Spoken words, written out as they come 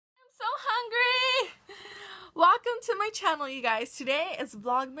Welcome to my channel, you guys. Today is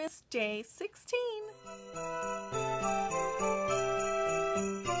Vlogmas day 16.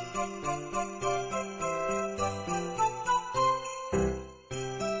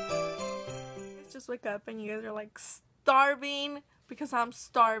 Let's just wake up and you guys are like starving because I'm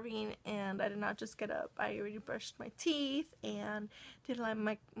starving, and I did not just get up. I already brushed my teeth and did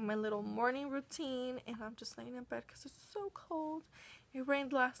like my little morning routine, and I'm just laying in bed because it's so cold. It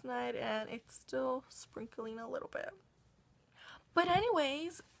rained last night and it's still sprinkling a little bit. But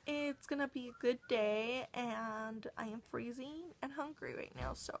anyways, it's gonna be a good day and I am freezing and hungry right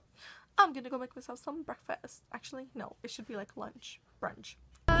now, so I'm gonna go make myself some breakfast. Actually, no, it should be like lunch, brunch.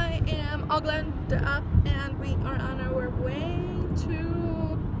 I am all glammed up and we are on our way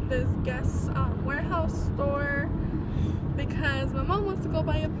to this Guess warehouse store because my mom wants to go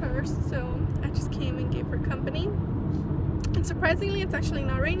buy a purse, so I just came and gave her company. And surprisingly, it's actually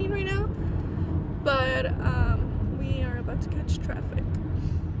not raining right now, but we are about to catch traffic.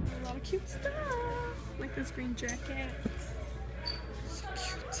 A lot of cute stuff, like this green jacket. So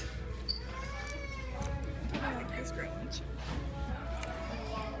cute. I like this green one too.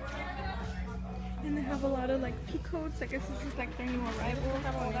 And they have a lot of like peacoats. I guess this is like their new arrival.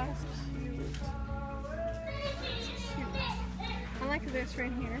 Oh, that's cute. That's cute. I like this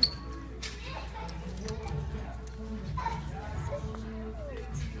right here.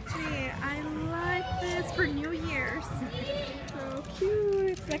 I like this for New Year's. So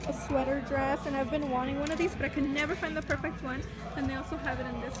cute. It's like a sweater dress, and I've been wanting one of these, but I could never find the perfect one. And they also have it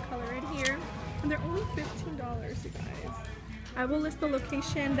in this color right here. And they're only $15, you guys. I will list the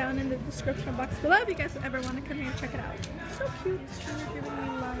location down in the description box below if you guys ever want to come here and check it out. It's so cute. It's really giving me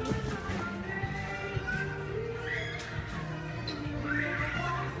life.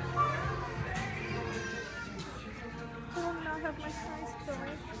 Have my size though.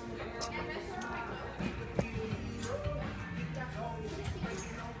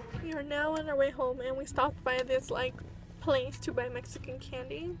 We are now on our way home and we stopped by this like place to buy Mexican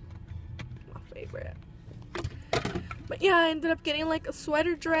candy. My favorite. But yeah, I ended up getting like a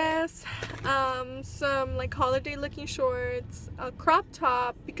sweater dress, some like holiday looking shorts, a crop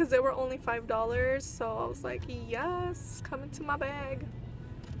top because they were only $5, so I was like, yes, come into my bag.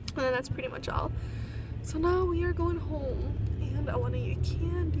 And then that's pretty much all. So now we are going home and I want to eat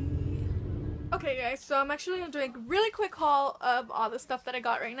candy. Okay guys, so I'm actually doing a really quick haul of all the stuff that I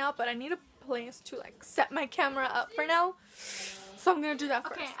got right now, but I need a place to like set my camera up for now. So I'm going to do that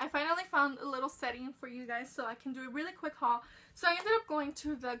first. Okay, I finally found a little setting for you guys so I can do a really quick haul. So I ended up going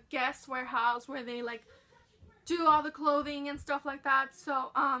to the Guess warehouse where they like do all the clothing and stuff like that. So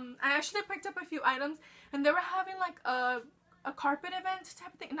I actually picked up a few items and they were having like a carpet event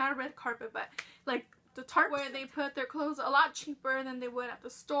type of thing. Not a red carpet, but like the tarp where they put their clothes a lot cheaper than they would at the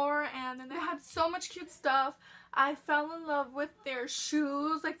store, and then they had so much cute stuff. I fell in love with their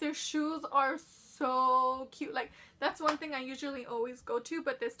shoes. Like their shoes are so cute. Like that's one thing I usually always go to,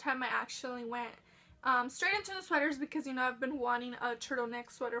 but this time I actually went straight into the sweaters because, you know, I've been wanting a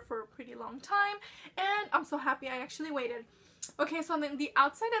turtleneck sweater for a pretty long time and I'm so happy I actually waited. Okay, so then the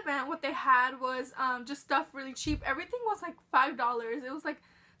outside event, what they had was just stuff really cheap. Everything was like $5. It was like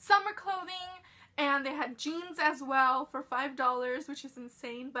summer clothing, and they had jeans as well for $5, which is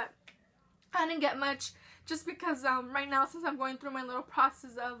insane, but I didn't get much just because right now, since I'm going through my little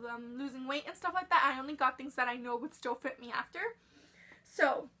process of losing weight and stuff like that, I only got things that I know would still fit me after.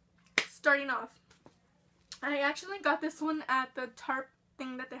 So, starting off, I actually got this one at the tarp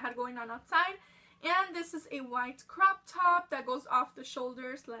thing that they had going on outside. And this is a white crop top that goes off the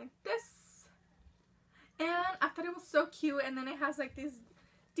shoulders like this. And I thought it was so cute. And then it has like this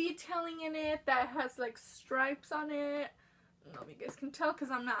detailing in it that has like stripes on it. I don't know if you guys can tell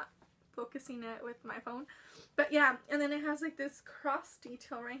because I'm not focusing it with my phone. But yeah, and then it has like this cross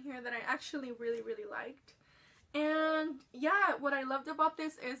detail right here that I actually really liked. And yeah, what I loved about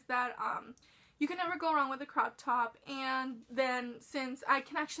this is that you can never go wrong with a crop top, and then since I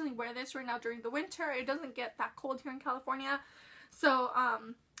can actually wear this right now during the winter, it doesn't get that cold here in California, so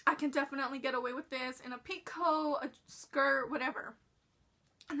I can definitely get away with this in a peacoat, a skirt, whatever.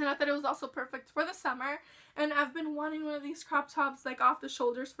 And then I thought it was also perfect for the summer, and I've been wanting one of these crop tops like off the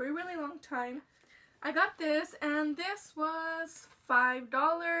shoulders for a really long time. I got this, and this was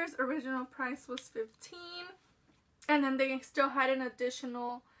 $5. Original price was $15, and then they still had an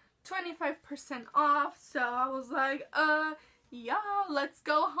additional 25% off, so I was like, yeah, let's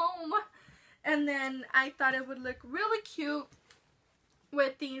go home. And then I thought it would look really cute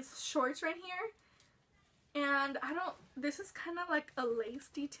with these shorts right here. And this is kind of like a lace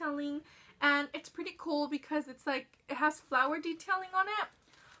detailing, and it's pretty cool because it's like, it has flower detailing on it,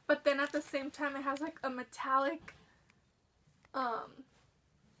 but then at the same time it has like a metallic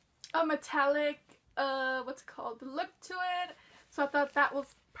what's it called, look to it. So I thought that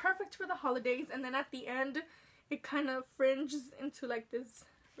was perfect for the holidays. And then at the end it kind of fringes into like this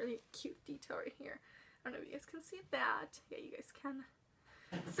really cute detail right here. I don't know if you guys can see that. Yeah, you guys can.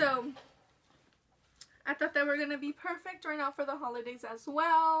 So I thought they were gonna be perfect right now for the holidays as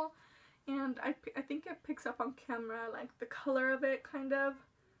well. And I think it picks up on camera like the color of it kind of.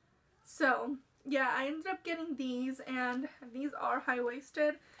 So yeah, I ended up getting these, and these are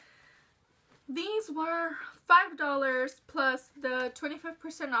high-waisted. These were $5 plus the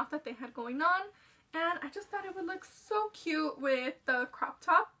 25% off that they had going on, and I just thought it would look so cute with the crop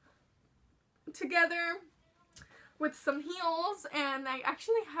top together with some heels. And I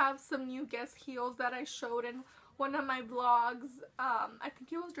actually have some new Guess heels that I showed in one of my vlogs. I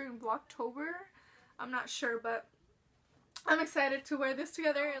think it was during Vlogtober, I'm not sure, but I'm excited to wear this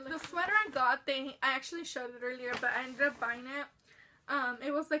together. The sweater I got, I actually showed it earlier, but I ended up buying it.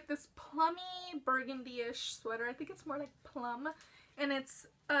 It was like this plummy burgundy-ish sweater. I think it's more like plum. And it's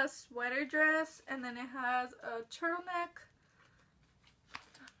a sweater dress, and then it has a turtleneck.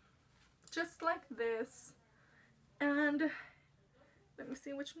 Just like this. And let me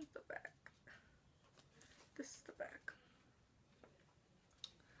see which one's the back. This is the back.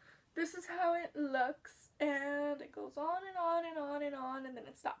 This is how it looks. And it goes on and on and on and on, and then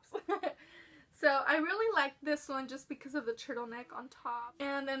it stops. So I really like this one just because of the turtleneck on top.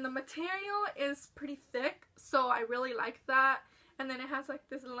 And then the material is pretty thick, so I really like that. And then it has like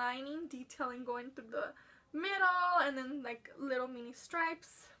this lining detailing going through the middle, and then like little mini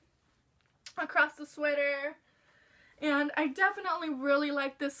stripes across the sweater. And I definitely really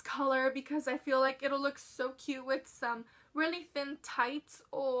like this color because I feel like it'll look so cute with some really thin tights,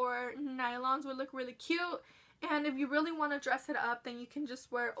 or nylons would look really cute. And if you really want to dress it up, then you can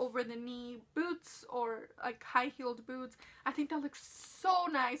just wear over the knee boots or like high heeled boots. I think that looks so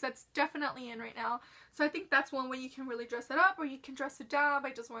nice. That's definitely in right now. So I think that's one way you can really dress it up, or you can dress it down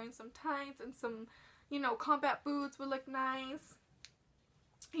by just wearing some tights and some, you know, combat boots would look nice.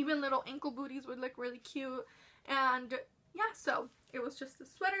 Even little ankle booties would look really cute. And yeah, so it was just a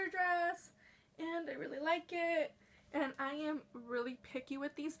sweater dress, and I really like it. And I am really picky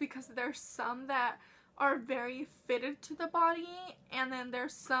with these because there's some that are very fitted to the body, and then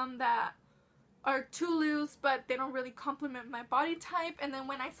there's some that are too loose but they don't really complement my body type. And then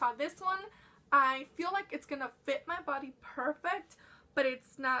when I saw this one, I feel like it's gonna fit my body perfect, but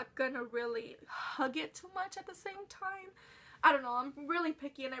it's not gonna really hug it too much at the same time. I don't know, I'm really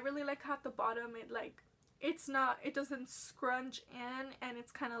picky, and I really like how at the bottom it doesn't scrunch in, and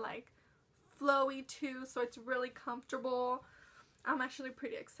it's kind of like flowy too, so it's really comfortable. I'm actually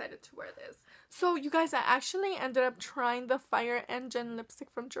pretty excited to wear this. So you guys, I actually ended up trying the Fire Engine lipstick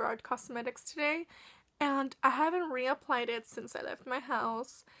from Gerard Cosmetics today, and I haven't reapplied it since I left my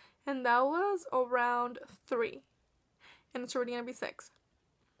house, and that was around 3, and it's already gonna be 6,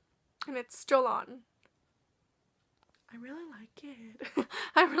 and it's still on. I really like it.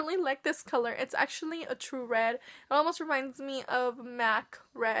 I really like this color. It's actually a true red. It almost reminds me of MAC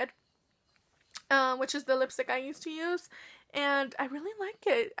Red, which is the lipstick I used to use, and I really like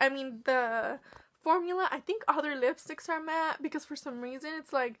it. I mean, the formula, I think other lipsticks are matte because for some reason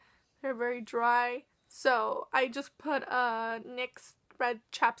it's like they're very dry, so I just put a NYX red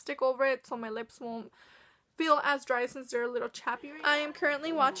chapstick over it so my lips won't feel as dry since they're a little chappy right now. I am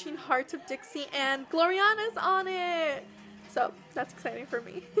currently watching Heart of Dixie, and Gloriana's on it, so that's exciting for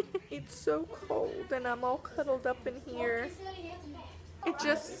me. It's so cold and I'm all cuddled up in here. It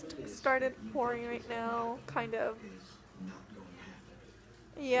just started pouring right now, kind of.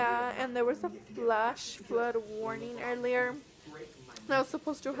 Yeah, and there was a flash flood warning earlier. That was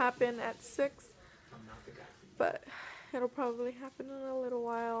supposed to happen at 6, but it'll probably happen in a little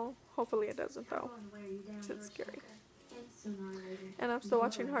while. Hopefully it doesn't though, because it's scary. And I'm still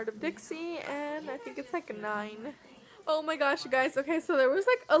watching Heart of Dixie, and I think it's like 9. Oh my gosh, you guys. Okay, so there was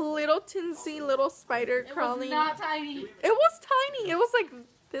like a little teensy little spider crawling. It was not tiny. It was tiny. It was like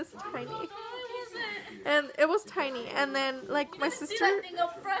this tiny. And it was tiny. And then like my sister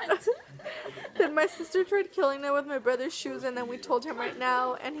then my sister tried killing it with my brother's shoes, and then we told him right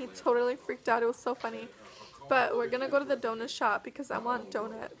now, and he totally freaked out. It was so funny. But we're gonna go to the donut shop because I want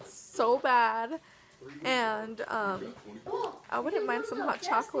donuts so bad. And I wouldn't mind some hot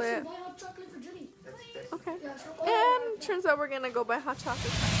chocolate. Okay. And turns out we're gonna go buy hot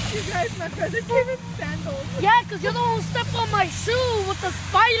chocolate. You guys, my brother came in sandals. Yeah, because you're the one who stepped on my shoe with the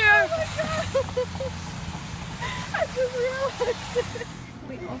spider. Oh my god. I just realized it.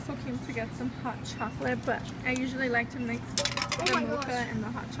 We also came to get some hot chocolate, but I usually like to mix the mocha and the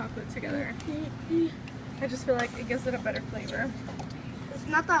hot chocolate together. I just feel like it gives it a better flavor. It's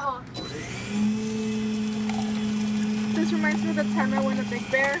not that hot. This reminds me of the time I went to Big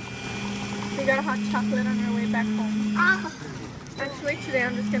Bear. We got a hot chocolate on our way back home. Actually, today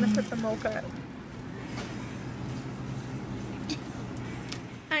I'm just gonna put the mocha.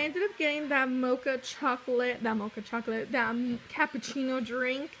 I ended up getting that cappuccino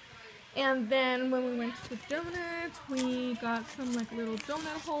drink. And then when we went to the donuts, we got some like little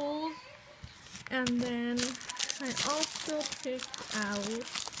donut holes. And then I also picked out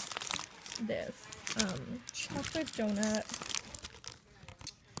this chocolate donut.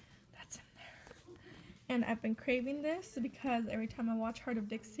 That's in there. And I've been craving this because every time I watch Heart of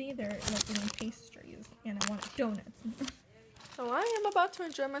Dixie, they're like doing pastries. And I want donuts. So I am about to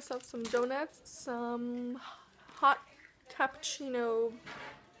enjoy myself some donuts, some hot cappuccino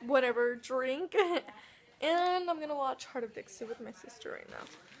whatever drink, and I'm gonna watch Heart of Dixie with my sister right now.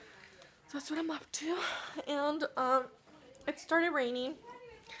 So that's what I'm up to. And it started raining,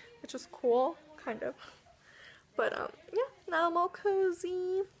 which was cool, kind of. But yeah, now I'm all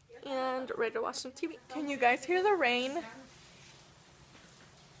cozy and ready to watch some TV. Can you guys hear the rain?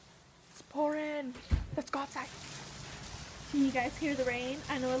 It's pouring. Let's go outside. Can you guys hear the rain?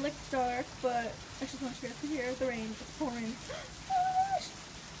 I know it looks dark, but I just want you guys to hear the rain. It's pouring.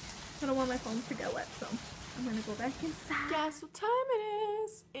 I don't want my phone to get wet, so I'm gonna go back inside. Guess what time it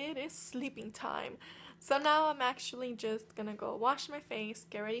is? It is sleeping time. So now I'm actually just gonna go wash my face,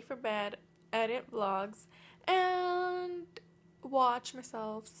 get ready for bed, edit vlogs, and watch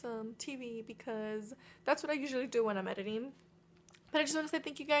myself some TV because that's what I usually do when I'm editing. But I just want to say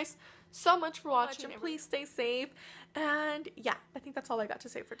thank you guys so much for watching. Please stay safe. And yeah, I think that's all I got to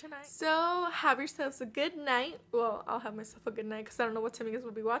say for tonight. So have yourselves a good night. Well, I'll have myself a good night because I don't know what time you guys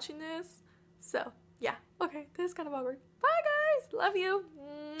will be watching this. So yeah, okay, this is kind of awkward. Bye guys, love you.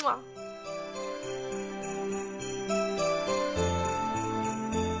 Mwah.